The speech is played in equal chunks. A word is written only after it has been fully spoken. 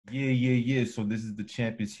Yeah. So this is the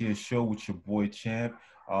Champ is Here show with your boy Champ.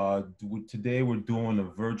 Today we're doing a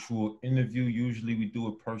virtual interview. Usually we do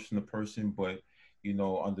it person to person, but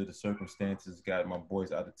under the circumstances, got my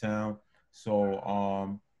boys out of town.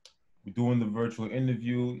 So we're doing the virtual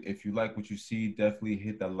interview. If you like what you see, definitely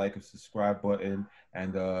hit that like and subscribe button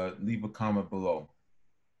and leave a comment below.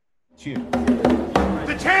 Cheers.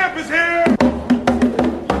 The champ is here!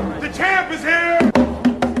 The champ is here!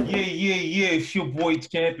 Yeah. It's your boy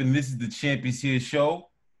Champ, and this is the Champ is Here show.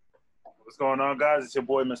 What's going on, guys? It's your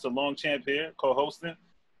boy, Mr. Longchamp here, co-hosting.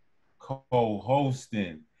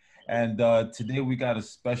 And today we got a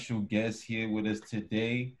special guest here with us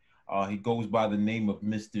today. He goes by the name of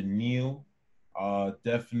Mr.N3il.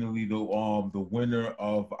 Definitely the winner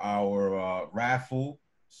of our raffle.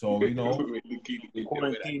 So The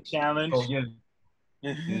quarantine challenge. Oh yeah,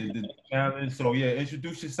 the challenge. So yeah,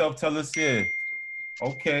 introduce yourself. Tell us here.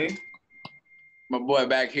 Okay. My boy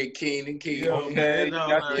back here, Keenan. Okay.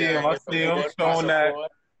 I see him showing that.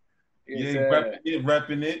 Yes,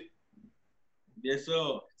 Repping it. Yes,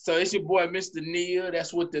 sir. So it's your boy, Mr.N3il.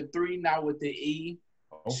 That's with the 3, not with the E.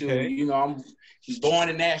 Okay. So, I'm born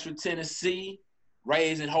in Nashville, Tennessee,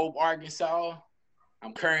 raised in Hope, Arkansas.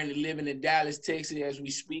 I'm currently living in Dallas, Texas, as we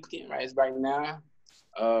speaking right now.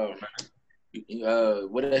 What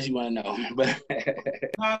else you want to know?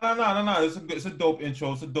 No. It's a dope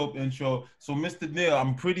intro. So, Mr.N3il,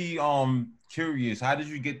 I'm pretty curious. How did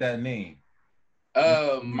you get that name?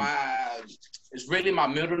 It's really my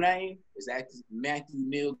middle name. It's actually Matthew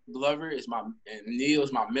Neil Glover. And Neil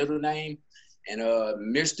is my middle name. And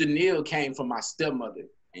Mr.N3il came from my stepmother.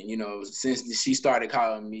 And since she started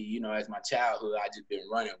calling me, as my childhood, I just been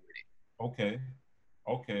running with it. Okay.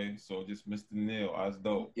 So just Mr.N3il. That's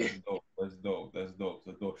dope. That's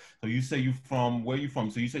dope. So you say you from where you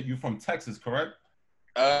from? So you said you from Texas, correct?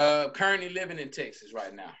 Currently living in Texas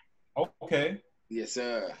right now. Okay. Yes,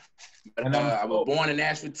 sir. But I was born in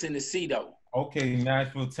Nashville, Tennessee, though. Okay,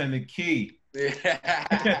 Nashville, Tennessee.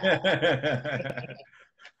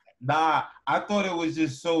 Nah, I thought it was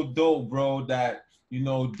just so dope, bro, that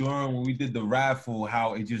during when we did the raffle,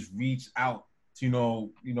 how it just reached out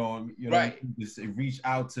to, right. It reached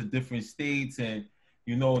out to different states, and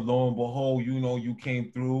lo and behold, you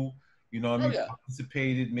came through.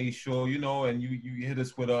 Participated, made sure, and you hit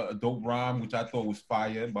us with a dope rhyme, which I thought was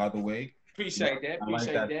fire, by the way. Appreciate that.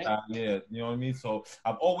 Yeah, you know what I mean? So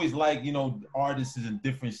I've always liked, artists in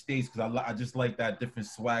different states because I just like that different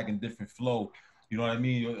swag and different flow. You know what I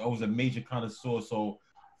mean? I was a major connoisseur. So,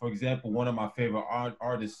 for example, one of my favorite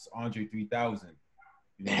artists, Andre 3000.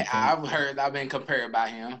 I've been compared by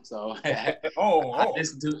him. So, and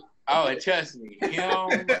trust me,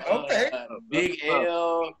 him, Big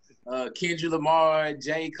L, Kendrick Lamar,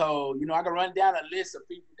 J. Cole. I can run down a list of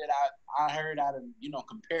people that I heard out of,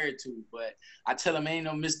 compared to, but I tell them ain't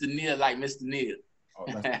no Mr.N3il like Mr.N3il. Oh,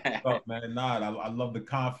 that's what's up, man. I love the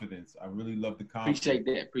confidence. I really love the confidence.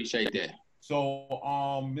 Appreciate that. So,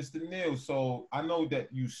 Mr.N3il, so I know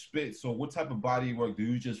that you spit. So what type of body work? Do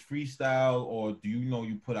you just freestyle or do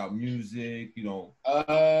you put out music, Well,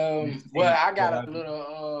 I got a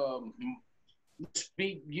little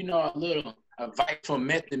speak, a little advice from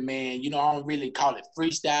Method Man. I don't really call it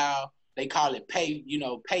freestyle. They call it paid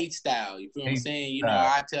style. You feel what I'm saying?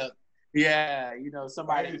 I tell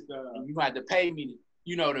somebody you have to pay me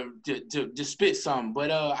to spit something. But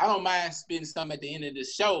I don't mind spitting something at the end of the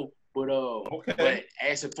show. But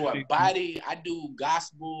as for a body, I do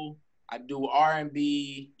gospel, I do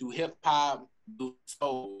R&B, do hip hop, do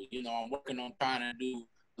soul. I'm working on trying to do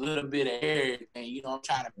a little bit of everything. I'm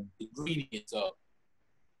trying to put the ingredients up.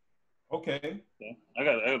 Okay. Yeah. I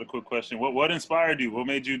got a quick question. What inspired you? What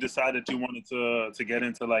made you decide that you wanted to get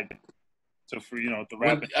into to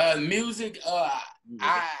rapping? Music. I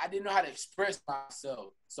didn't know how to express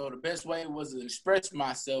myself. So the best way was to express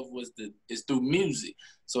myself is through music.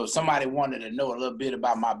 So if somebody wanted to know a little bit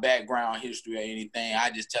about my background history or anything, I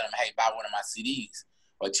just tell them, hey, buy one of my CDs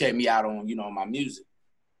or check me out on my music.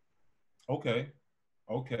 Okay.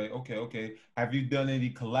 Have you done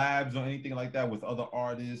any collabs or anything like that with other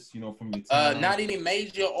artists, from your town? Not any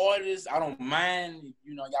major artists. I don't mind.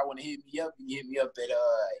 Y'all want to hit me up, you hit me up at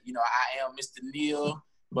I am Mr.N3il.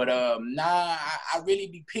 But I really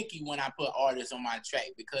be picky when I put artists on my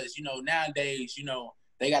track because nowadays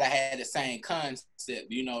they gotta have the same concept.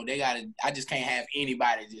 I just can't have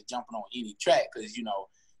anybody just jumping on any track because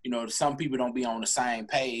some people don't be on the same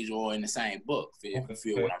page or in the same book. Feel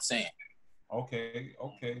what I'm saying? Okay.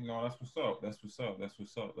 No, that's what's up.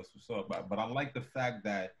 But I like the fact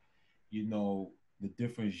that, the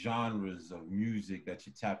different genres of music that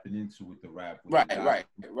you're tapping into with the rap. With Right, the gospel,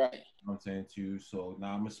 right. You know what I'm saying to you? So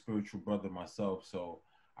now I'm a spiritual brother myself. So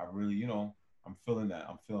I really, I'm feeling that.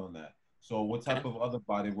 I'm feeling that. So what type of other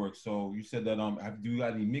body work? So you said that do you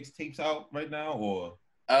got any mixtapes out right now or?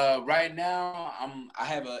 Right now, I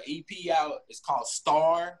have an EP out. It's called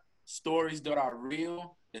Stories That Are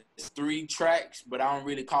Real. It's 3 tracks, but I don't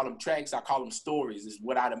really call them tracks. I call them stories. It's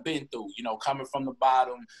what I've been through, coming from the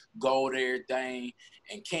bottom, gold, everything,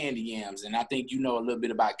 and Candy Yams. And I think you know a little bit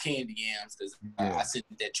about Candy Yams because I sent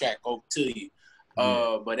that track over to you.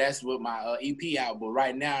 But that's what my EP out. But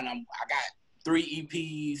right now, I got 3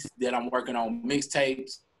 EPs that I'm working on,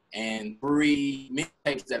 mixtapes, and 3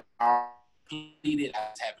 mixtapes that are completed. I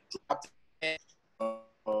just haven't dropped it.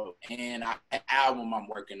 And I have an album I'm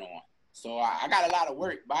working on. So I got a lot of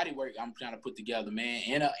work, body work I'm trying to put together,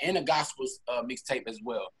 man, and a gospel mixtape as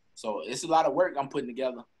well. So it's a lot of work I'm putting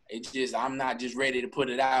together. It's just I'm not just ready to put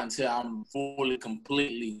it out until I'm fully,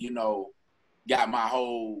 completely, got my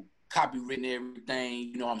whole copywritten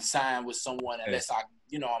everything. I'm signed with someone unless I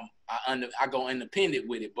go independent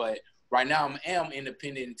with it. But right now I am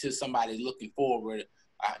independent until somebody's looking forward,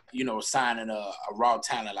 signing a raw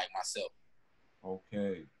talent like myself.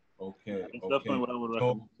 Okay. That's definitely what I would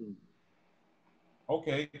recommend too.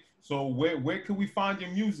 Okay, so where can we find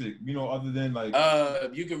your music? Other than like.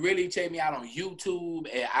 You can really check me out on YouTube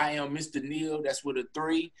at I Am Mr.N3il. That's with a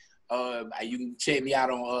 3. You can check me out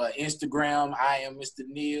on Instagram. I Am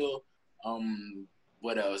Mr.N3il.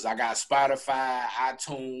 What else? I got Spotify,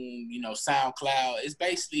 iTunes, SoundCloud. It's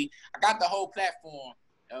basically I got the whole platform.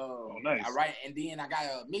 Nice. All right, and then I got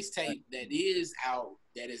a mixtape that is out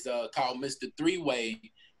that is called Mr.3il.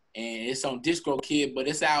 And it's on DistroKid, but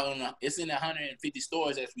it's out it's in 150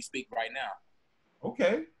 stores as we speak right now.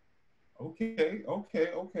 Okay.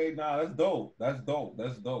 Nah, that's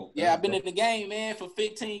dope. Yeah, I've been in the game, man, for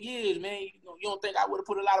 15 years, man. You don't think I would have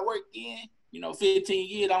put a lot of work in? 15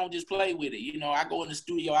 years, I don't just play with it. I go in the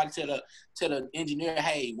studio, I tell the engineer,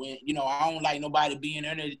 hey, when I don't like nobody being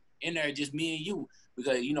in there, just me and you,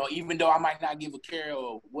 because even though I might not give a care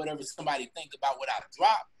or whatever somebody think about what I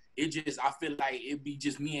drop. I feel like it'd be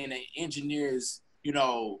just me and the engineer's,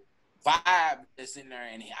 vibe that's in there.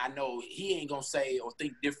 And I know he ain't going to say or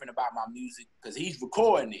think different about my music because he's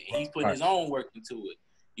recording it. He's putting his own work into it.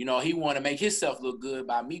 He want to make himself look good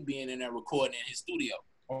by me being in there recording in his studio.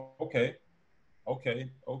 Okay.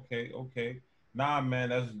 Nah, man,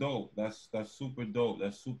 that's dope. That's super dope.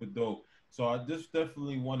 So I just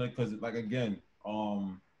definitely want to, because like, again,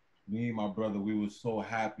 me and my brother, we were so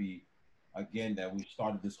happy again that we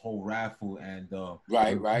started this whole raffle, and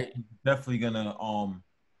right, definitely gonna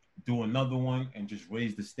do another one and just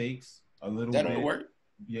raise the stakes a little bit. That'll work.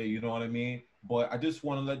 Yeah, you know what I mean. But I just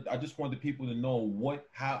want the people to know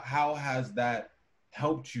how has that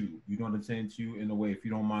helped you? You know what I'm saying to you in a way, if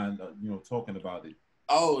you don't mind, talking about it.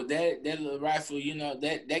 Oh, that little raffle,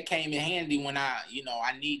 that came in handy when I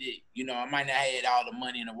needed, I might not have had all the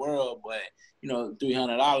money in the world, but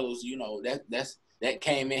 $300, that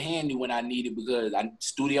came in handy when I needed because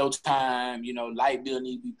studio time, light bill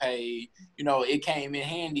need to be paid. It came in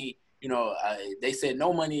handy. They said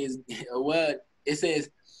no money is what it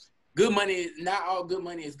says. Good money, not all good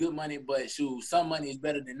money is good money, but shoot, some money is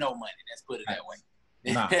better than no money. Let's put it that way.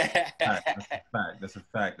 Nah, that's a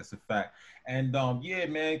fact. And yeah,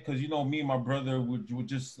 man, because me and my brother were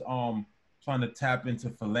just trying to tap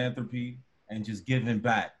into philanthropy and just giving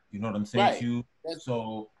back. You know what I'm saying to you?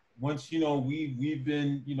 So once we've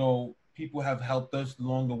been, people have helped us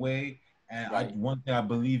along the way, and one thing I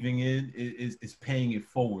believe in is paying it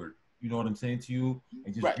forward. You know what I'm saying to you,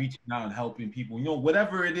 and just reaching out and helping people.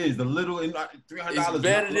 Whatever it is, the little $300 is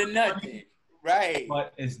better than nothing, right?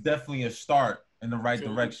 But it's definitely a start in the right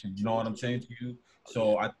direction. You know what I'm saying to you?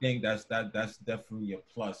 So I think that's definitely a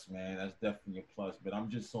plus, man. That's definitely a plus. But I'm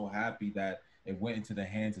just so happy that it went into the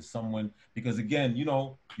hands of someone, because again, you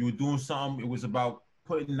were doing something. It was about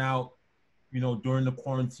putting out, during the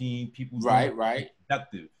quarantine, people right,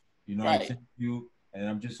 productive. You know what I'm saying to you? And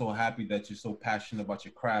I'm just so happy that you're so passionate about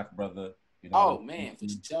your craft, brother. Oh man, for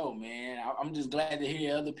sure, man. I'm just glad to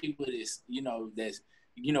hear other people that's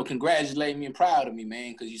congratulate me and proud of me,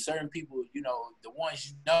 man. Because you certain people, the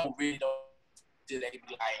ones really don't. They be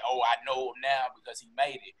like, oh, I know him now because he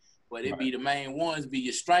made it. But it be the main ones, be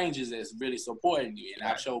your strangers that's really supporting you. And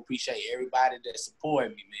I sure appreciate everybody that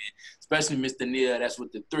supported me, man. Especially Mr. Neil, that's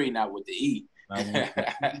with the 3, not with the E.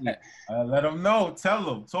 Let them know. Tell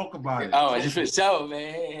them. Talk about it. Oh, it's for sure,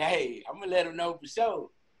 man. Hey, I'm going to let them know for sure.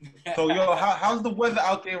 So, yo, how's the weather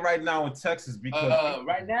out there right now in Texas? Because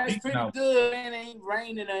right now it's pretty good, man. It ain't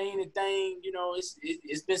raining or anything.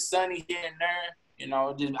 It's been sunny here and there. You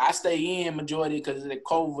know, just, I stay in majority because of the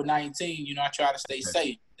COVID-19. You know, I try to stay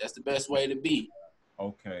safe. That's the best way to be.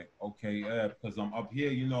 Okay, yeah, because I'm up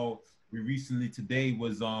here. You know, we recently today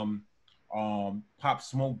was Pop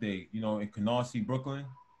Smoke Day. You know, in Canarsie, Brooklyn.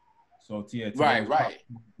 So yeah, today was Pop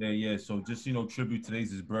Smoke Day. Yeah, so just tribute.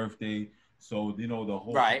 Today's his birthday. So the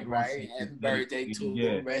whole right. Happy birthday to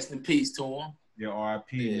him. Rest in peace to him. Yeah,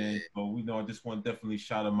 R.I.P. Man. So I just want to definitely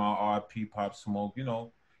shout him out. R.I.P. Pop Smoke.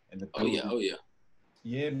 And the oh yeah.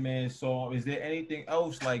 Yeah, man. So is there anything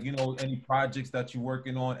else, like, any projects that you're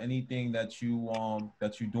working on, anything that you're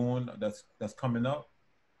doing that's coming up?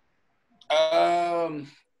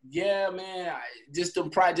 Yeah, man. Just the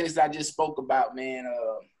projects I just spoke about, man.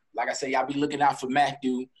 Like I say, y'all be looking out for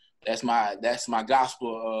Matthew. That's my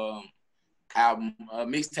gospel album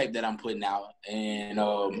mixtape that I'm putting out. And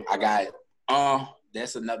I got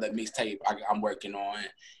that's another mixtape I'm working on.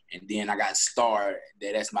 And then I got Star,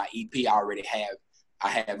 that's my EP I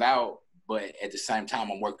have out, but at the same time,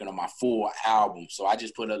 I'm working on my full album. So I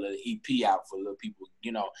just put a little EP out for little people,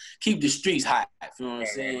 keep the streets hot. You know what I'm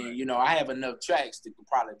saying? I have enough tracks that could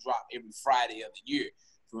probably drop every Friday of the year.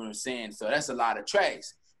 You know what I'm saying? So that's a lot of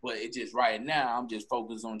tracks. But it just right now, I'm just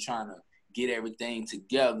focused on trying to get everything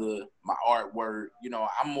together, my artwork.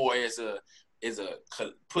 I'm more as a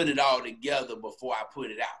put it all together before I put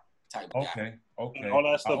it out type of guy. Okay. And all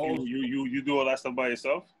that stuff, you do all that stuff by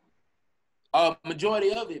yourself?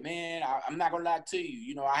 Majority of it, man. I'm not gonna lie to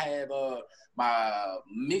you. I have my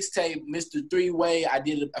mixtape, Mr.N3il.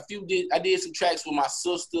 I did some tracks with my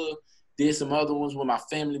sister, did some other ones with my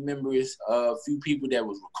family members, a few people that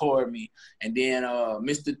was recording me, and then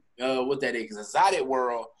what that is, Exotic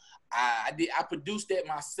World. I produced that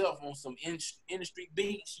myself on some industry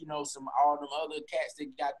beats. Some all them other cats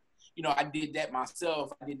that got. I did that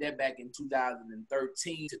myself. I did that back in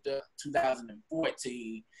 2013 to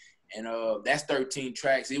 2014. And that's 13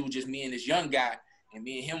 tracks. It was just me and this young guy, and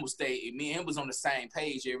me and him was on the same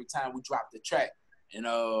page every time we dropped the track. And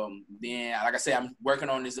then, like I said, I'm working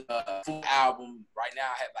on this full album right now.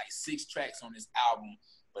 I have like 6 tracks on this album,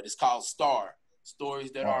 but it's called Star.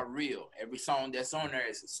 Stories that are real. Every song that's on there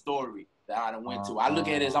is a story that I done went to. I look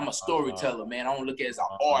at it as I'm a storyteller, man. I don't look at it as an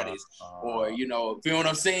artist or, feel what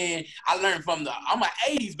I'm saying? I learned from I'm an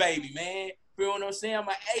 80s baby, man. Feel what I'm saying? I'm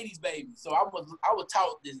an 80s baby. So I was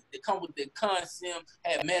taught this to come with the concept,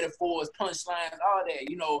 have metaphors, punchlines, all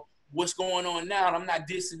that, what's going on now. And I'm not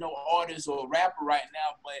dissing no artist or rapper right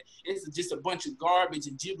now, but it's just a bunch of garbage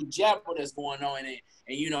and jibber jabber that's going on. And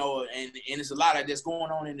it's a lot of that's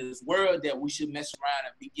going on in this world that we should mess around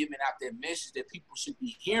and be giving out that message that people should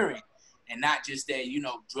be hearing. And not just that,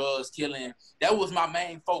 drugs, killing. That was my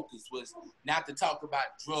main focus, was not to talk about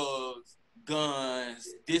drugs, guns,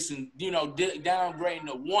 downgrading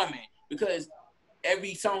a woman, because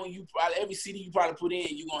every song every CD you probably put in,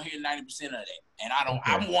 you're gonna hear 90% of that. And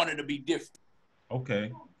I wanted to be different.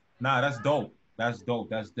 Okay. Nah, that's dope. That's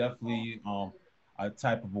definitely a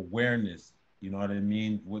type of awareness, you know what I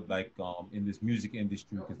mean, with like in this music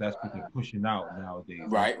industry, because that's what they're pushing out nowadays.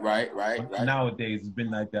 Right. Nowadays it's been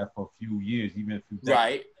like that for a few years, even a few decades.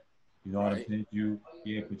 Right. You know what I'm saying?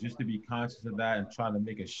 But just to be conscious of that and trying to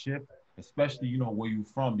make a shift, especially where you're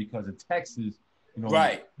from, because in Texas,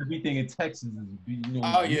 everything in Texas is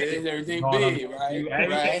everything big,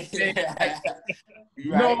 right?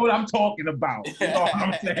 You know what I'm talking about. You know what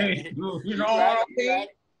I'm saying? You know what I mean? Right.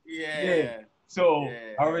 Yeah. So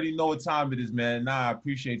I already know what time it is, man. Nah, I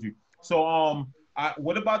appreciate you. So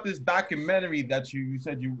what about this documentary that you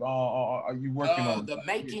said you are you working on? The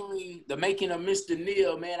making of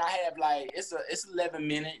Mr.N3il, man. I have it's 11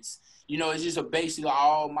 minutes. It's just basically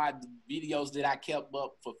all my videos that I kept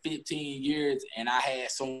up for 15 years, and I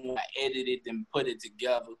had someone edited and put it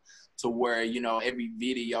together to where every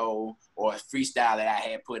video or freestyle that I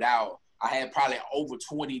had put out, I had probably over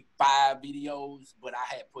 25 videos, but I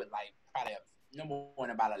had put probably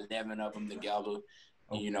about 11 of them together.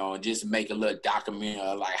 Just make a little documentary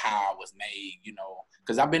of how I was made,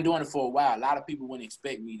 because I've been doing it for a while. A lot of people wouldn't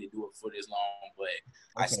expect me to do it for this long, but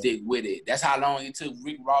I stick with it. That's how long it took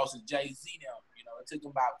Rick Ross and Jay-Z now. It took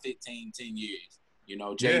them about 10 years.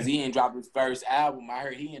 Jay-Z didn't drop his first album. I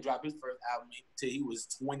heard he didn't drop his first album until he was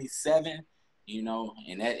 27,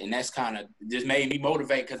 and that's kind of just made me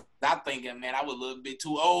motivate, because I'm thinking, man, I was a little bit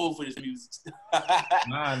too old for this music.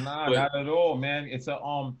 Nah, not at all, man. It's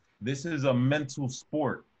this is a mental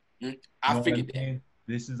sport. I figured that.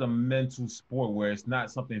 This is a mental sport where it's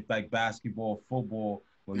not something like basketball, football,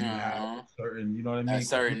 where you have a certain, you know what I mean? A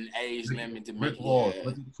certain age limit to make it. Look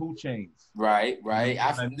at 2 Chainz. Right. You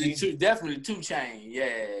know definitely 2 Chainz,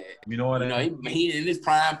 yeah. You know what I mean? He in his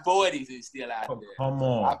prime 40s and still out there. Come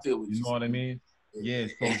on. I feel what you know what I mean? Yeah,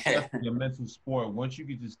 so it's definitely a mental sport. Once you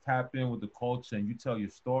can just tap in with the culture and you tell your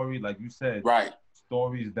story, like you said, Right.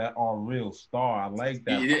 stories that are real. Star, I like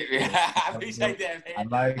that. I appreciate that, man. I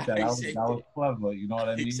like that. I That appreciate was clever. You know what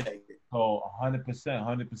I mean? Appreciate it. So 100%,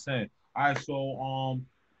 100%. All right. So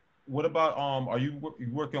what about are you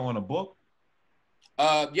working on a book?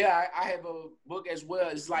 Yeah, I have a book as well.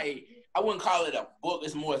 It's like I wouldn't call it a book.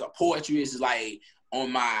 It's more as a poetry. It's like on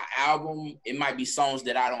my album, it might be songs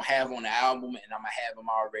that I don't have on the album, and I'm gonna have them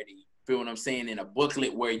already. Feel what I'm saying? In a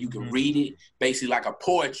booklet where you can read it, basically like a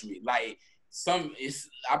poetry. Like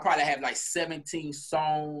I probably have like 17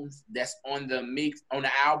 songs that's on the mix on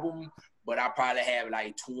the album, but I probably have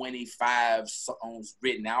like 25 songs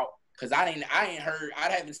written out. Cause I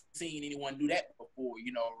haven't seen anyone do that before.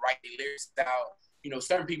 You know, write the lyrics out. You know,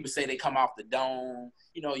 certain people say they come off the dome.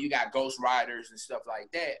 You know, you got ghost writers and stuff like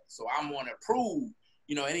that. So I want to prove,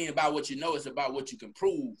 you know, it ain't about what you know, it's about what you can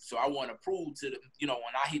prove. So I want to prove to the, you know,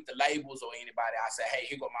 when I hit the labels or anybody, I say, hey,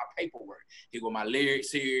 here go my paperwork. Here go my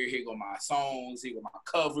lyrics here go my songs, here go my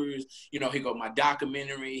covers, you know, here go my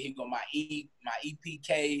documentary, here go my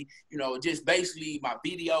EPK, you know, just basically my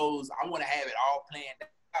videos. I want to have it all planned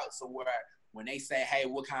out. So when they say, hey,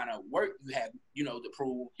 what kind of work you have, you know, to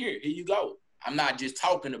prove, here you go. I'm not just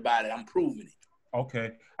talking about it, I'm proving it.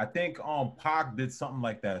 Okay. I think Pac did something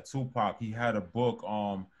like that. Tupac, he had a book.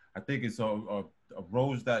 I think it's a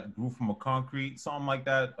rose that grew from a concrete, something like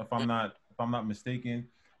that, if I'm not mistaken.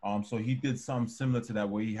 So he did something similar to that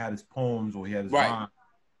where he had his poems or he had his rhymes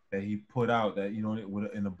that he put out that, you know,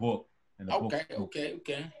 in a book.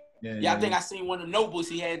 Okay. Yeah, I think I seen one of the notebooks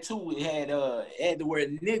he had too. It had the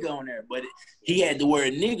word nigga on there, but he had the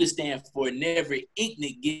word nigga stand for never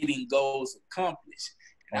ignorant getting goals accomplished.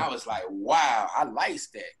 And I was like, wow, I likes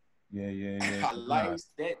that. Yeah. I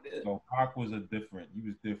likes that. No, Pac was different. He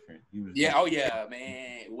was different. Yeah, oh yeah,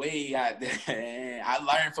 man. Way out there, man. I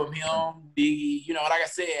learned from him, Biggie. You know, like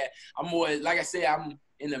I said, I'm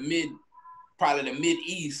in probably the mid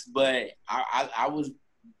East, but I was,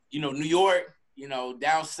 you know, New York, you know,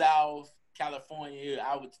 down south, California,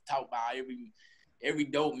 I would talk about every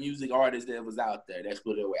dope music artist that was out there. Let's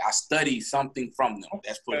put it that way. I studied something from them.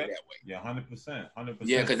 Let's put it that way. Yeah, 100%.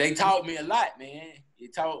 Yeah, because they taught me a lot, man.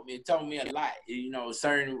 It taught me a lot. You know,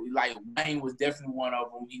 certain, like Wayne was definitely one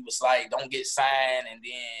of them. He was like, don't get signed and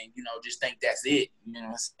then, you know, just think that's it. You know what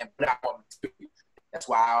I'm saying? Put out material. That's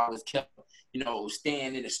why I always kept, you know,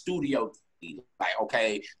 staying in the studio. Like,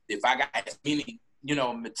 okay, if I got as many, you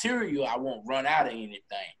know, material, I won't run out of anything.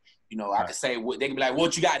 You know, I could say, they can be like,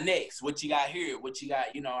 what you got next? What you got here? What you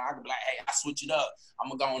got, you know, I could be like, hey, I switch it up. I'm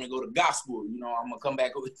going to go on and go to gospel. You know, I'm going to come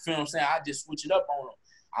back, you know what I'm saying? I just switch it up on them.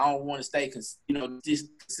 I don't want to stay, you know, just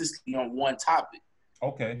consistently on one topic.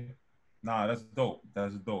 Okay. Nah, that's dope.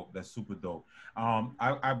 That's dope. That's super dope.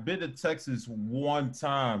 I've been to Texas one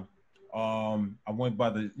time. I went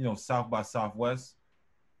by the, you know, South by Southwest.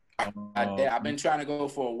 I've been trying to go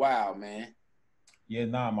for a while, man. Yeah,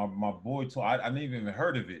 nah, my boy told I never even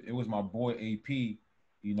heard of it. It was my boy AP.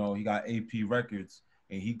 You know, he got AP Records,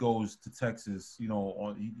 and he goes to Texas. You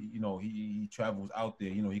know, he travels out there.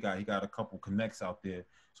 You know, he got a couple connects out there.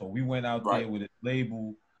 So we went out there with his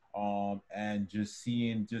label, and just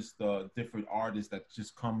seeing just the different artists that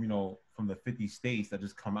just come, you know, from the 50 states that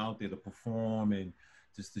just come out there to perform and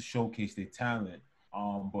just to showcase their talent.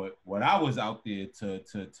 But what I was out there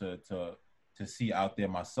to see out there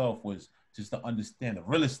myself was just to understand the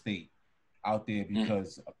real estate out there,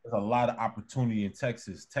 because there's a lot of opportunity in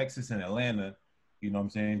Texas and Atlanta. You know what I'm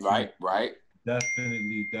saying? Right.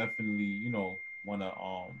 Definitely, you know, want to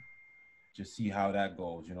just see how that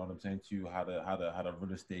goes. You know what I'm saying to you? How the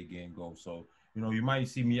real estate game goes. So, you know, you might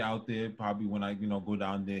see me out there probably when I, you know, go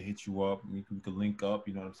down there, hit you up. We could link up.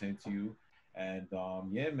 You know what I'm saying to you? And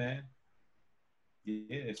yeah, man.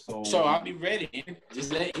 Yeah. So I'll be ready.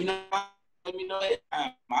 Just let me know that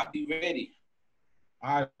I'll be ready.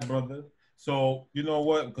 All right, brother. So you know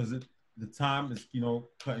what? Because the time is, you know,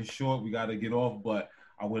 cutting short. We got to get off. But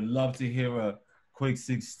I would love to hear a quick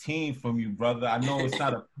 16 from you, brother. I know it's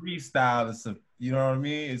not a freestyle. It's a, you know what I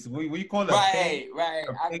mean? It's what you call it? Right.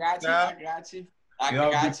 I got you.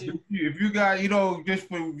 If you got, you know, just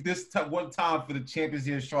for this one time for the Champions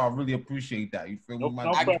here show, I really appreciate that. You feel me?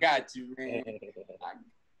 I got you, man.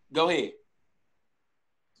 Go ahead.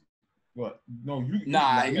 What? No, you.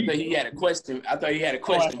 Nah, I thought he had a question. I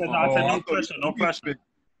said no question. No question.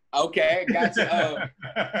 Okay, got you.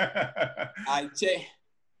 I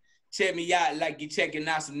check me out like you checking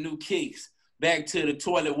out some new kicks. Back to the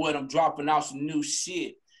toilet where I'm dropping out some new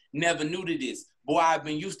shit. Never knew to this. Boy, I've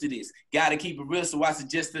been used to this. Gotta keep it real, so I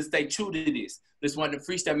suggest to stay true to this. This one, the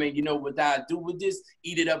freestyle, man, you know what I do with this?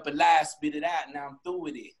 Eat it up alive, spit it out, now I'm through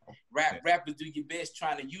with it. Rappers, do your best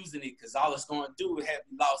trying to using it, because all it's going to do is have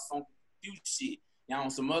you lost on few shit. Now on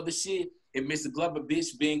some other shit, if Mr. Glover,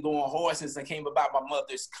 bitch, been going hard since I came about my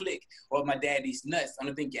mother's clique or my daddy's nuts. I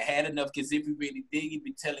don't think you had enough, because if you really dig, you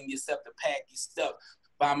be telling yourself to pack your stuff.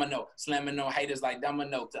 Bomino, slamming on haters like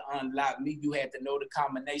domino. To unlock me, you had to know the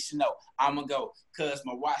combination. No, I'ma go, cause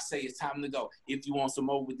my watch say it's time to go. If you want some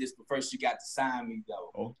more with this, but first you got to sign me,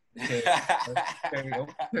 though. Okay.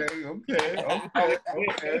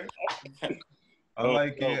 I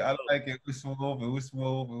like it. It was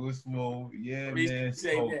smooth. Yeah, man.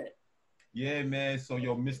 Yeah, man. So,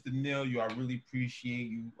 yo, Mr.N3il, I really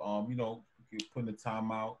appreciate you. You know, putting the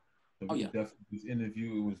time out. Definitely this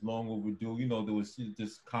interview. It was long overdue. You know, there was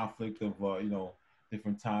this conflict of you know,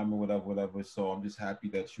 different time or whatever. So I'm just happy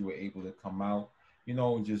that you were able to come out, you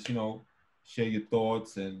know, and just, you know, share your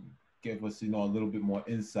thoughts and give us, you know, a little bit more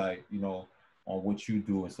insight, you know, on what you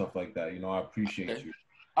do and stuff like that. You know, I appreciate you.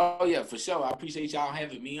 Oh yeah, for sure. I appreciate y'all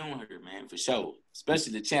having me on here, man, for sure.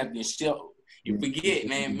 Especially the championship. You forget,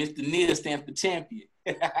 man, Mr.N3il stands for champion.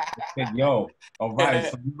 Yo, all right.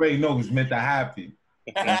 So you already know who's meant to happen.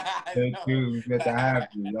 Thank you. We meant to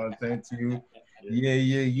happen. You know what I'm saying to you?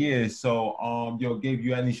 Yeah. So, yo, gave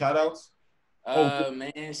you any shout outs?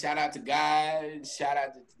 Man, shout out to God, shout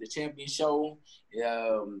out to the champion show.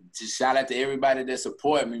 Just shout out to everybody that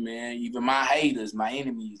support me, man. Even my haters, my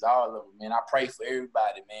enemies, all of them, man. I pray for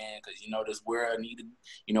everybody, man, because you know this world needed,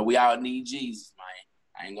 you know, we all need Jesus, man.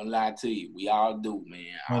 I ain't gonna lie to you. We all do,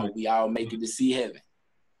 man. We all make it to see heaven.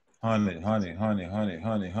 Honey.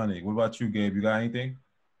 What about you, Gabe? You got anything?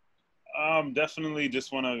 Definitely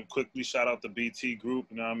just want to quickly shout out the BT group,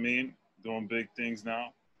 you know what I mean? Doing big things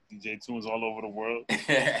now. DJ Tunes all over the world.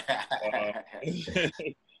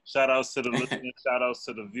 Shout outs to the listeners, shout outs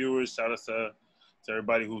to the viewers, shout outs to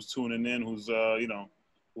everybody who's tuning in, who's you know,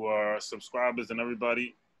 who are subscribers and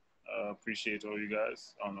everybody. Appreciate all you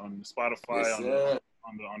guys on Spotify, yes,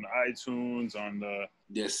 on the iTunes, on the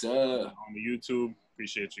on the YouTube.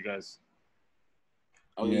 Appreciate you guys.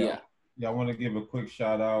 Yeah, I want to give a quick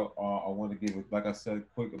shout out. I want to give, like I said,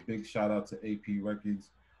 a big shout out to AP Records.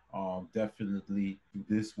 Definitely,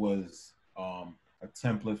 this was a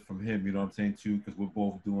template from him. You know what I'm saying too, because we're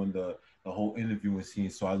both doing the whole interviewing scene.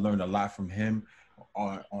 So I learned a lot from him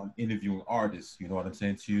on interviewing artists. You know what I'm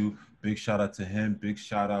saying to you. Big shout out to him. Big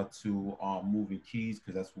shout out to Moving Keys,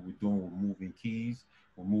 because that's what we're doing. We're moving keys.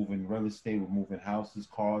 We're moving real estate. We're moving houses,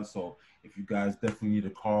 cars. So if you guys definitely need a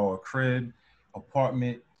car or a crib,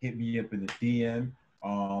 apartment, hit me up in the DM.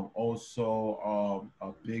 Also,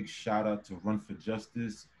 a big shout out to Run for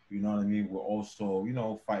Justice. You know what I mean? We're also, you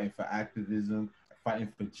know, fighting for activism,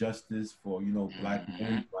 fighting for justice for, you know, black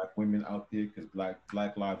women out there, because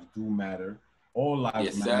black lives do matter. All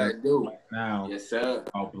lives matter right now. Yes, sir.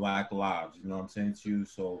 About black lives. You know what I'm saying to you?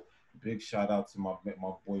 So big shout out to my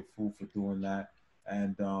boy Fu for doing that.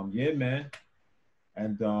 And yeah, man.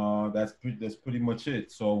 And that's pretty much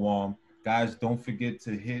it. So guys, don't forget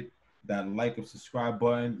to hit that like and subscribe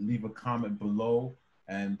button, leave a comment below,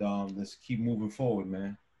 and let's keep moving forward,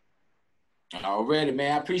 man. Already,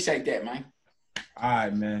 man. I appreciate that, man. All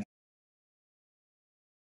right, man.